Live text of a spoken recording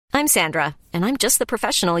I'm Sandra, and I'm just the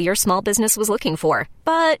professional your small business was looking for.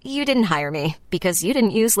 But you didn't hire me because you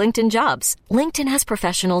didn't use LinkedIn Jobs. LinkedIn has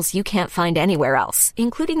professionals you can't find anywhere else,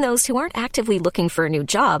 including those who aren't actively looking for a new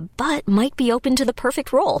job, but might be open to the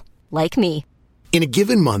perfect role, like me. In a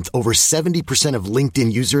given month, over 70% of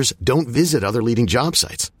LinkedIn users don't visit other leading job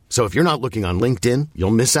sites. So if you're not looking on LinkedIn,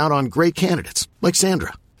 you'll miss out on great candidates like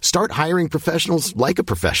Sandra. Start hiring professionals like a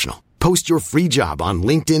professional. Post your free job on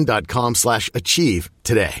linkedin.com/achieve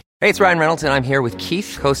today. Hey, it's Ryan Reynolds, and I'm here with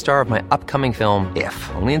Keith, co-star of my upcoming film, If,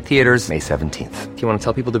 only in theaters May 17th. Do you want to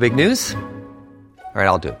tell people the big news? All right,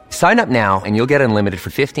 I'll do it. Sign up now and you'll get unlimited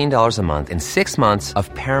for $15 a month and 6 months of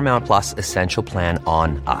Paramount Plus Essential Plan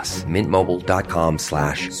on us.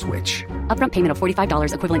 MintMobile.com/switch. Upfront payment of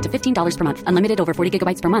 $45 equivalent to $15 per month. Unlimited over 40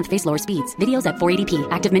 gigabytes per month. Face lower speeds. Videos at 480p.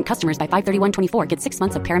 Active Mint customers by 531.24 get 6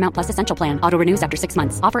 months of Paramount Plus Essential Plan. Auto renews after 6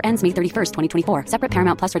 months. Offer ends May 31st, 2024. Separate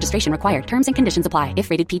Paramount Plus registration required. Terms and conditions apply if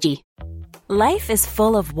rated PG. Life is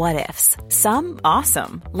full of what-ifs. Some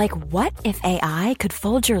awesome. Like what if AI could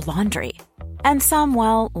fold your laundry? And some,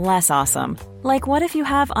 well, less awesome. Like what if you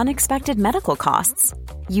have unexpected medical costs?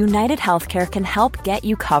 United Healthcare can help get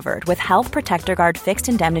you covered with Health Protector Guard fixed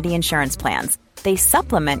indemnity insurance plans. They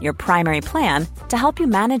supplement your primary plan to help you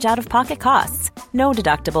manage out-of-pocket costs. No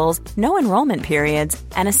deductibles, no enrollment periods,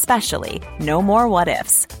 and especially no more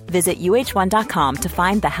what-ifs. Visit uh1.com to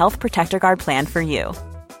find the Health Protector Guard plan for you.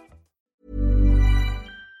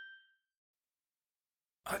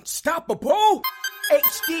 Unstoppable!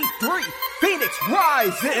 HD3 Phoenix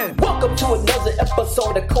Rising. Welcome to another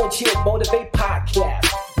episode of Coach Hill Motivate Podcast.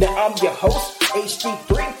 Now I'm your host,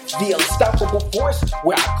 HD3, the unstoppable force,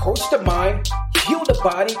 where I coach the mind, heal the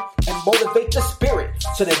body, and motivate the spirit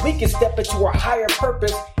so that we can step into our higher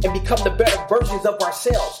purpose and become the better versions of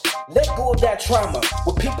ourselves. Let go of that trauma.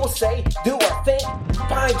 What people say, do or think,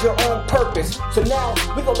 find your own purpose. So now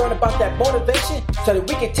we're going to learn about that motivation so that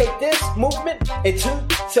we can take this movement into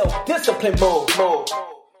self-discipline mode.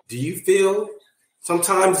 Do you feel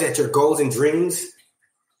sometimes that your goals and dreams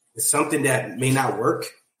is something that may not work?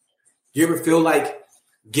 Do you ever feel like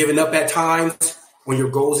giving up at times on your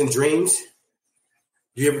goals and dreams?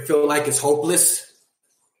 Do you ever feel like it's hopeless?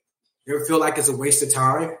 You ever feel like it's a waste of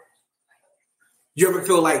time? You ever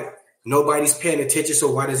feel like nobody's paying attention,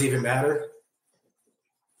 so why does it even matter?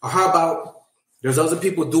 Or how about there's other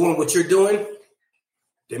people doing what you're doing?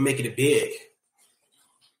 They're making it big.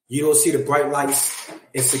 You don't see the bright lights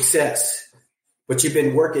and success, but you've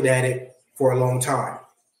been working at it for a long time.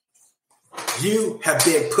 You have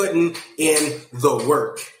been putting in the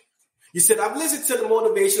work. You said, I've listened to the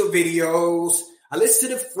motivational videos. I listen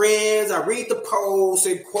to the friends. I read the posts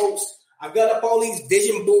and quotes. I've got up all these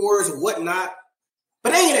vision boards and whatnot.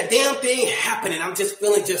 But ain't a damn thing happening. I'm just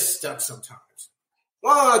feeling just stuck sometimes.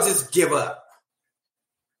 Well, I'll just give up.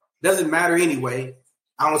 Doesn't matter anyway.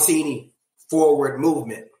 I don't see any forward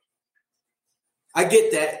movement. I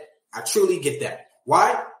get that. I truly get that.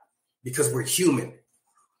 Why? Because we're human.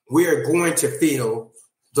 We are going to feel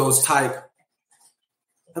those type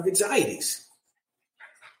of anxieties.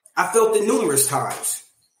 I felt it numerous times.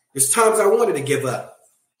 There's times I wanted to give up.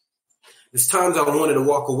 There's times I wanted to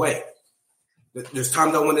walk away. There's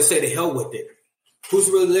times I want to say to hell with it. Who's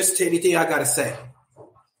really listening to anything I got to say?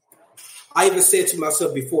 I even said to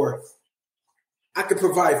myself before, I could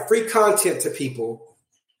provide free content to people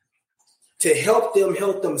to help them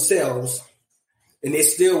help themselves, and they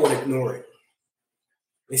still will ignore it.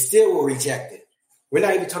 They still will reject it. We're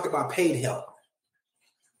not even talking about paid help.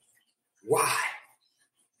 Why?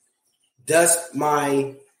 Does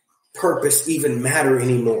my purpose even matter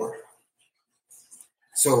anymore?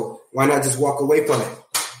 So why not just walk away from it?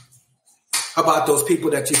 How about those people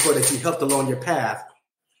that you feel that you helped along your path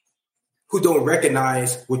who don't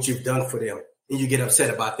recognize what you've done for them, and you get upset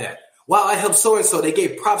about that? Wow, I helped so-and-so. They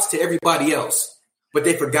gave props to everybody else, but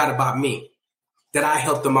they forgot about me, that I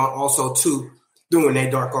helped them out also too during their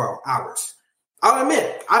dark hours. I'll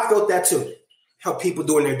admit, I felt that too. Help people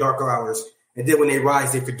during their darker hours, and then when they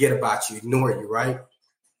rise, they forget about you, ignore you, right?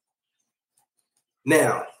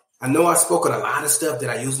 Now, I know I spoke on a lot of stuff that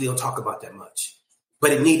I usually don't talk about that much,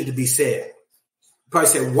 but it needed to be said. You probably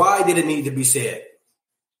said, why did it need to be said?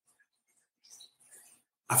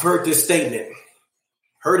 I've heard this statement.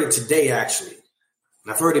 Heard it today, actually.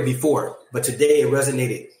 And I've heard it before, but today it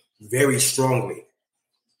resonated very strongly.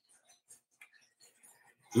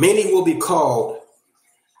 Many will be called,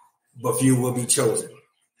 but few will be chosen.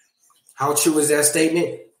 How true is that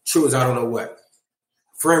statement? True as I don't know what. A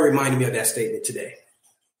friend reminded me of that statement today.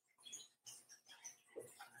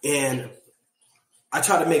 And I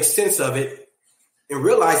tried to make sense of it and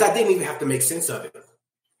realized I didn't even have to make sense of it.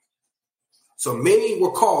 So many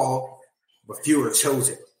were called, but few are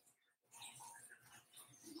chosen.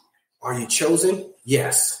 Are you chosen?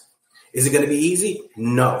 Yes. Is it going to be easy?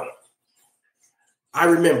 No. I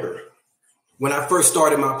remember when I first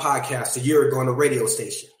started my podcast a year ago on a radio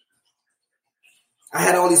station, I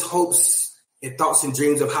had all these hopes and thoughts and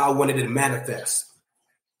dreams of how I wanted it to manifest.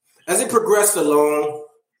 As it progressed along,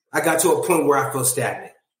 I got to a point where I feel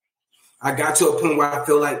stagnant. I got to a point where I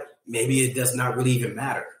feel like maybe it does not really even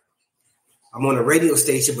matter. I'm on a radio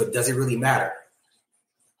station, but does it really matter?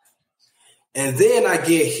 And then I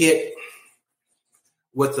get hit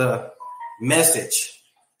with a message.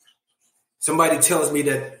 Somebody tells me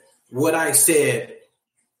that what I said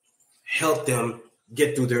helped them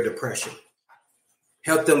get through their depression,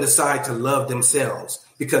 helped them decide to love themselves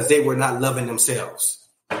because they were not loving themselves.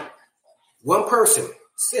 One person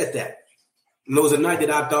said that. And it was a night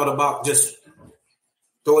that I thought about just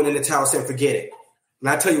throwing in the towel, saying, forget it. And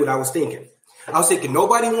I tell you what I was thinking. I was thinking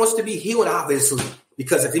nobody wants to be healed, obviously,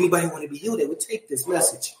 because if anybody wanted to be healed, they would take this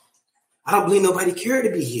message. I don't believe nobody cared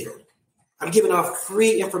to be healed. I'm giving out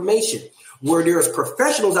free information where there's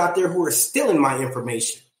professionals out there who are stealing my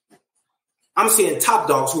information. I'm seeing top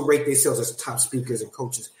dogs who rate themselves as top speakers and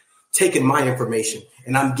coaches taking my information,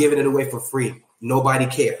 and I'm giving it away for free. Nobody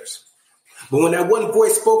cares. But when that one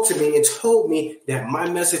voice spoke to me and told me that my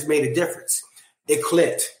message made a difference, it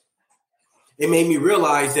clicked. It made me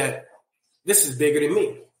realize that this is bigger than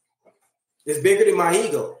me. It's bigger than my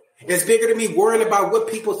ego. It's bigger than me worrying about what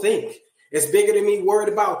people think. It's bigger than me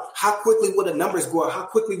worried about how quickly will the numbers go up, how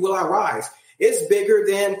quickly will I rise. It's bigger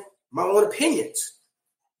than my own opinions.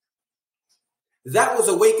 That was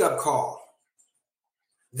a wake-up call.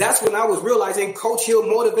 That's when I was realizing Coach Hill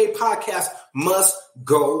Motivate Podcast must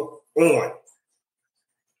go on.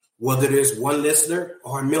 Whether there's one listener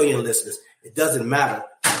or a million listeners, it doesn't matter.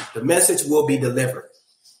 The message will be delivered.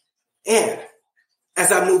 And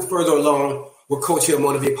as I move further along with Coach Hill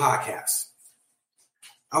Motivate Podcast,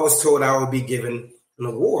 I was told I would be given an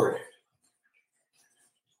award.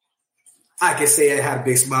 I can say I had a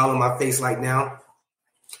big smile on my face like now.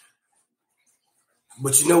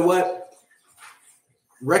 But you know what?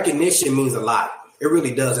 Recognition means a lot. It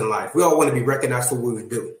really does in life. We all want to be recognized for what we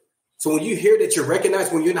do. So when you hear that you're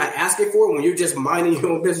recognized, when you're not asking for it, when you're just minding your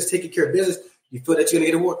own business, taking care of business, you feel that you're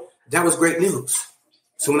going to get an award. That was great news.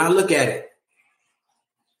 So when I look at it,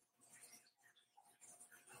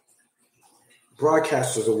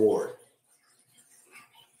 Broadcasters Award.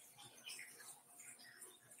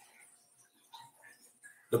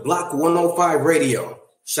 The Block 105 Radio.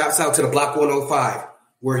 Shouts out to the Block 105,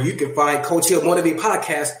 where you can find Coach Hill Motivate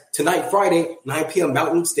Podcast tonight, Friday, 9 p.m.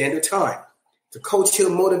 Mountain Standard Time. The Coach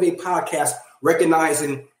Hill Motivate Podcast,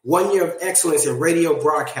 recognizing 1 year of excellence in radio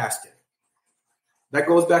broadcasting. That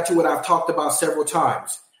goes back to what I've talked about several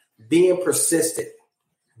times. Being persistent,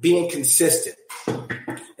 being consistent.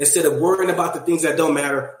 Instead of worrying about the things that don't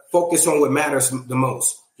matter, focus on what matters the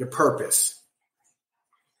most, your purpose.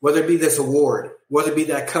 Whether it be this award, whether it be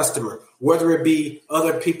that customer, whether it be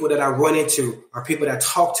other people that I run into or people that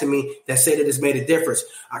talk to me that say that it's made a difference.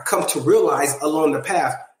 I come to realize along the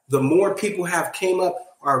path, the more people have came up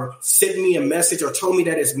or sent me a message or told me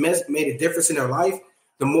that it's made a difference in their life,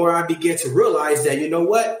 the more I begin to realize that, you know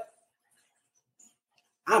what?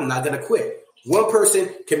 I'm not going to quit. One person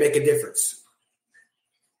can make a difference.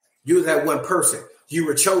 You're that one person. You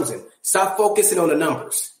were chosen. Stop focusing on the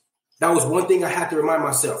numbers. That was one thing I had to remind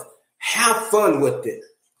myself. Have fun with it.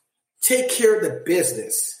 Take care of the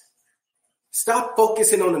business. Stop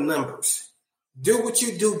focusing on the numbers. Do what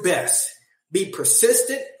you do best. Be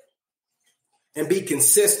persistent and be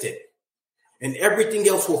consistent. And everything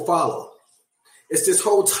else will follow. It's this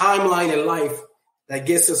whole timeline in life that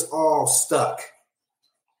gets us all stuck.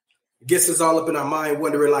 It gets us all up in our mind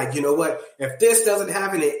wondering like, you know what? If this doesn't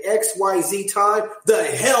happen in XYZ time, the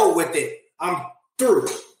hell with it. I'm through.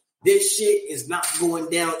 This shit is not going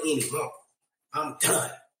down anymore. I'm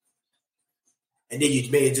done. And then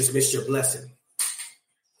you may have just missed your blessing.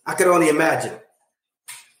 I can only imagine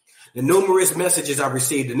the numerous messages I've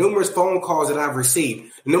received, the numerous phone calls that I've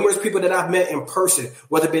received, the numerous people that I've met in person,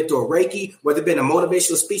 whether it been through a Reiki, whether it been a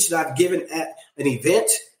motivational speech that I've given at an event,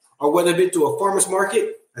 or whether it been through a farmer's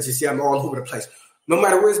market. As you see, I'm all over the place. No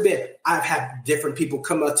matter where it's been, I've had different people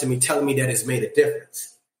come up to me telling me that it's made a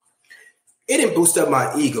difference. It didn't boost up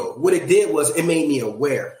my ego. What it did was it made me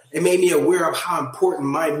aware. It made me aware of how important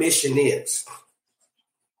my mission is.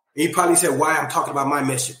 And you probably said, why I'm talking about my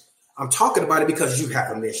mission? I'm talking about it because you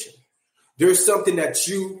have a mission. There's something that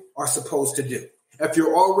you are supposed to do. If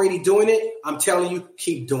you're already doing it, I'm telling you,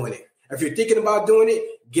 keep doing it. If you're thinking about doing it,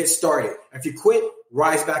 get started. If you quit,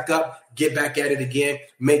 rise back up, get back at it again,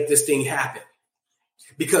 make this thing happen.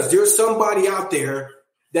 Because there's somebody out there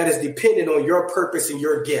that is dependent on your purpose and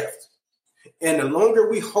your gift. And the longer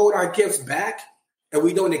we hold our gifts back and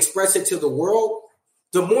we don't express it to the world,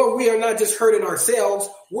 the more we are not just hurting ourselves,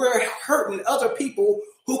 we're hurting other people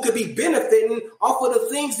who could be benefiting off of the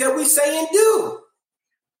things that we say and do.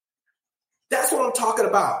 That's what I'm talking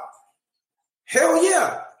about. Hell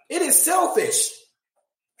yeah, it is selfish.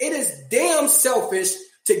 It is damn selfish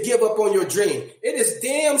to give up on your dream. It is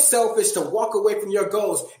damn selfish to walk away from your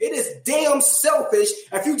goals. It is damn selfish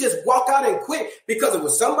if you just walk out and quit because of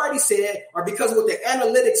what somebody said or because of what the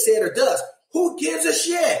analytics said or does. Who gives a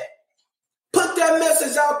shit? Put that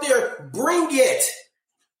message out there. Bring it.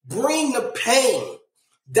 Bring the pain.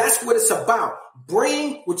 That's what it's about.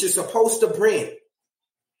 Bring what you're supposed to bring.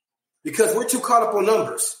 Because we're too caught up on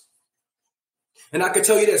numbers. And I can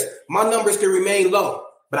tell you this, my numbers can remain low.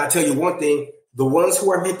 But I tell you one thing, the ones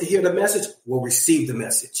who are meant to hear the message will receive the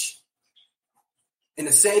message. And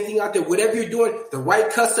the same thing out there, whatever you're doing, the right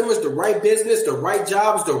customers, the right business, the right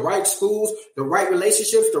jobs, the right schools, the right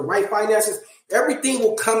relationships, the right finances, everything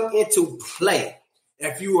will come into play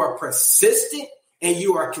if you are persistent and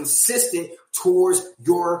you are consistent towards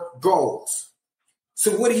your goals.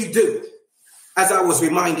 So what do? As I was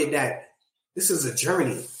reminded that this is a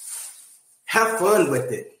journey. Have fun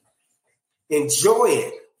with it. Enjoy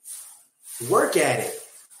it. Work at it.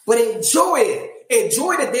 But enjoy it.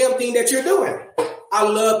 Enjoy the damn thing that you're doing. I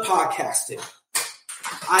love podcasting.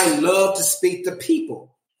 I love to speak to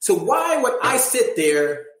people. So why would I sit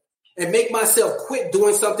there and make myself quit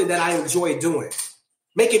doing something that I enjoy doing?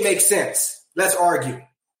 Make it make sense. Let's argue.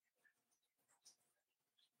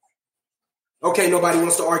 Okay, nobody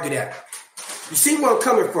wants to argue that. You see where I'm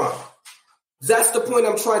coming from? That's the point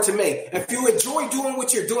I'm trying to make. If you enjoy doing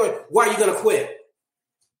what you're doing, why are you going to quit?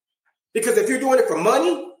 Because if you're doing it for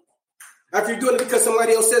money, if you're doing it because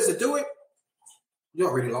somebody else says to do it, you're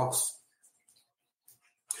already lost.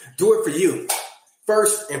 Do it for you,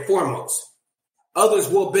 first and foremost. Others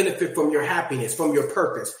will benefit from your happiness, from your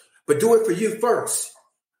purpose, but do it for you first.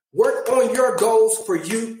 Work on your goals for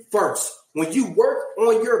you first. When you work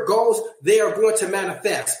on your goals, they are going to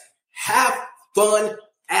manifest. Have fun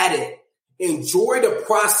at it. Enjoy the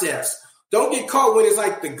process. Don't get caught when it's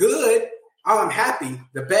like the good, I'm happy,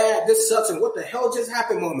 the bad, this sucks, and what the hell just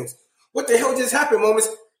happened moments. What the hell just happened moments?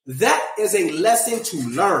 That is a lesson to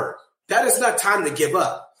learn. That is not time to give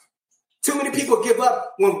up. Too many people give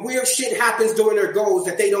up when weird shit happens during their goals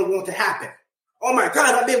that they don't want to happen. Oh my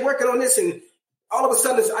God, I've been working on this and all of a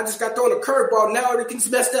sudden I just got thrown a curveball. Now everything's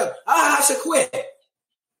messed up. I should quit.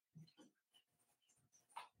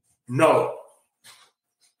 No.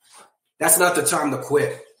 That's not the time to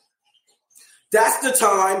quit. That's the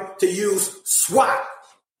time to use SWAT.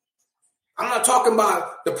 I'm not talking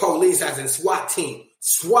about the police as in SWAT team.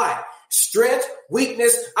 SWAT, strength,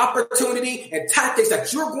 weakness, opportunity, and tactics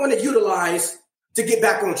that you're going to utilize to get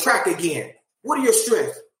back on track again. What are your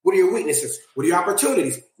strengths? What are your weaknesses? What are your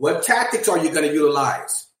opportunities? What tactics are you going to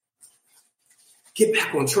utilize? Get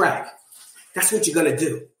back on track. That's what you're going to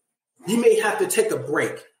do. You may have to take a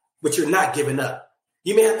break, but you're not giving up.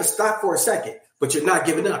 You may have to stop for a second, but you're not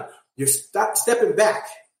giving up. You're stepping back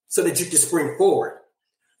so that you can spring forward.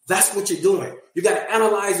 That's what you're doing. You got to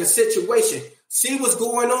analyze the situation. See what's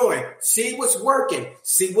going on. See what's working.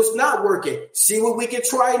 See what's not working. See what we can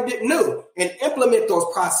try and do new and implement those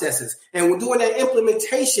processes. And when doing that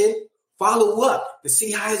implementation, follow up to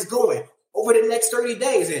see how it's going over the next 30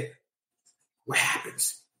 days. And what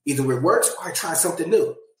happens? Either it works or I try something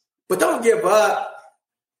new. But don't give up.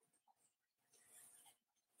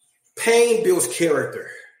 Pain builds character,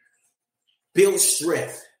 builds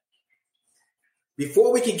strength.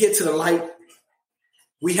 Before we can get to the light,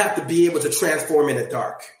 we have to be able to transform in the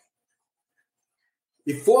dark.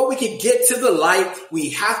 Before we can get to the light,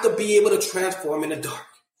 we have to be able to transform in the dark.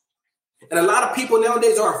 And a lot of people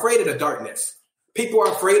nowadays are afraid of the darkness. People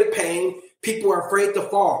are afraid of pain. People are afraid to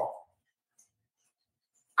fall.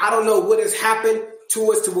 I don't know what has happened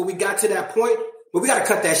to us to where we got to that point, but we got to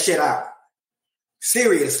cut that shit out.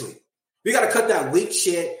 Seriously. We got to cut that weak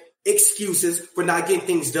shit, excuses for not getting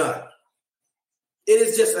things done. It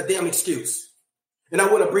is just a damn excuse. And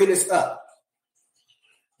I want to bring this up.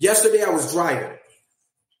 Yesterday I was driving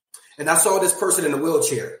and I saw this person in a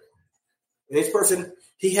wheelchair. And this person,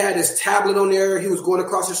 he had his tablet on there. He was going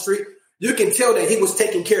across the street. You can tell that he was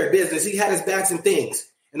taking care of business. He had his bags and things.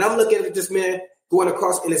 And I'm looking at this man going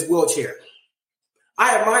across in his wheelchair.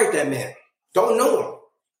 I admired that man. Don't know him.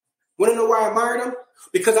 Want to know why I admired him?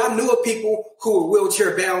 Because I knew of people who were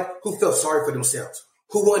wheelchair bound, who felt sorry for themselves,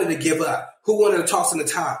 who wanted to give up, who wanted to toss in the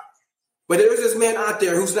towel. But there's this man out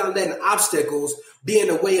there who's not letting obstacles be in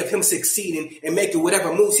the way of him succeeding and making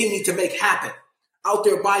whatever moves he needs to make happen. Out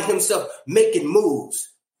there by himself, making moves.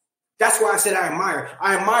 That's why I said I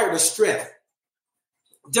admire the strength.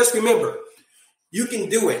 Just remember, you can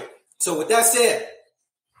do it. So with that said,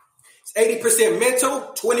 it's 80%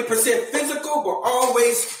 mental, 20% physical, but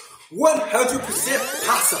always 100%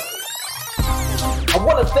 possible. I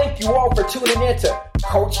want to thank you all for tuning in to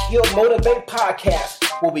Coach Heal Motivate Podcast,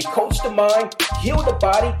 where we coach the mind, heal the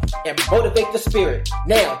body, and motivate the spirit.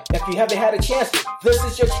 Now, if you haven't had a chance, this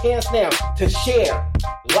is your chance now to share,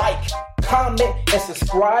 like, comment, and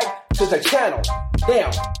subscribe to the channel. Now,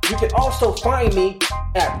 you can also find me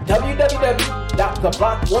at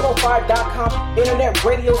www.theblock105.com internet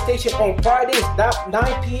radio station on Fridays,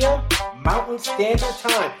 9 p.m. Mountain Standard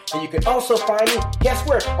Time. And you can also find me, guess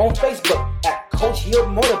where? On Facebook at Coach Heal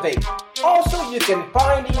Motivate. Also, you can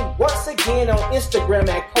find me once again on Instagram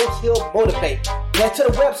at Coach Heal Motivate. Head to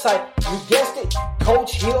the website, you guessed it,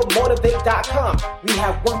 CoachHealMotivate.com. We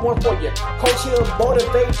have one more for you,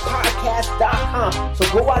 CoachHealMotivatePodcast.com. So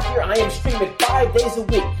go out there, I am streaming 5 days a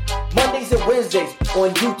week, Mondays and Wednesdays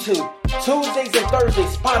on YouTube, Tuesdays and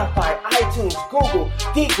Thursdays, Spotify, iTunes, Google,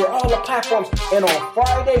 Deezer, all the platforms. And on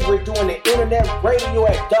Friday, we're doing the internet radio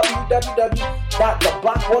at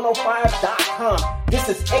www.theblock105.com. This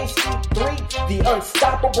is HD3, the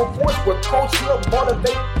Unstoppable Force with Coach Heal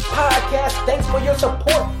Motivate Podcast. Thanks for your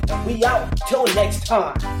support, and we out till next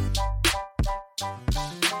time.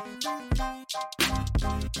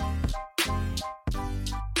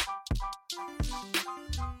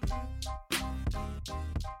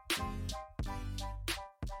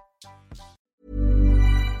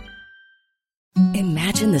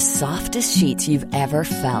 Imagine the softest sheets you've ever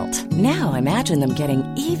felt. Now imagine them getting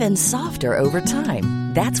even softer over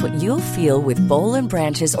time. That's what you'll feel with Boll &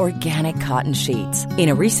 Branch's organic cotton sheets. In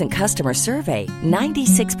a recent customer survey,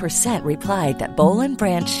 96% replied that Boll &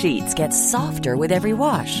 Branch sheets get softer with every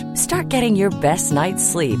wash. Start getting your best night's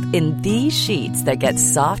sleep in these sheets that get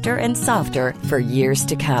softer and softer for years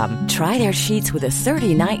to come. Try their sheets with a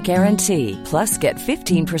 30-night guarantee. Plus, get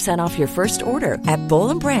 15% off your first order at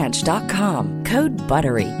bollandbranch.com. Code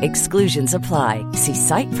BUTTERY. Exclusions apply. See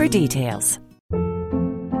site for details.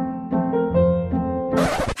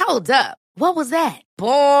 Hold up. What was that?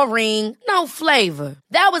 Boring. No flavor.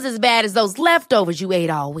 That was as bad as those leftovers you ate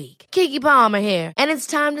all week. Keke Palmer here. And it's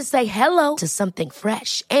time to say hello to something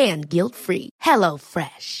fresh and guilt-free. Hello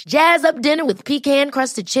Fresh. Jazz up dinner with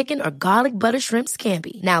pecan-crusted chicken or garlic butter shrimp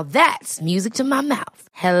scampi. Now that's music to my mouth.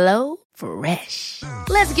 Hello Fresh.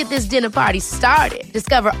 Let's get this dinner party started.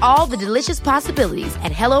 Discover all the delicious possibilities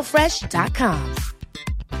at HelloFresh.com.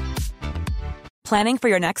 Planning for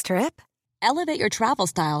your next trip? Elevate your travel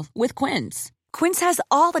style with Quince. Quince has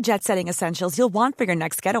all the jet-setting essentials you'll want for your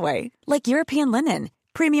next getaway, like European linen,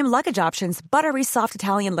 premium luggage options, buttery soft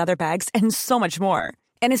Italian leather bags, and so much more.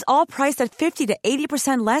 And is all priced at 50 to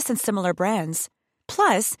 80% less than similar brands.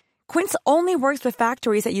 Plus, Quince only works with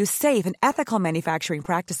factories that use safe and ethical manufacturing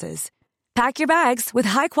practices. Pack your bags with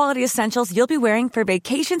high-quality essentials you'll be wearing for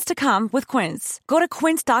vacations to come with Quince. Go to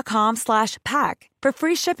quince.com/pack for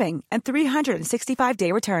free shipping and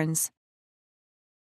 365-day returns.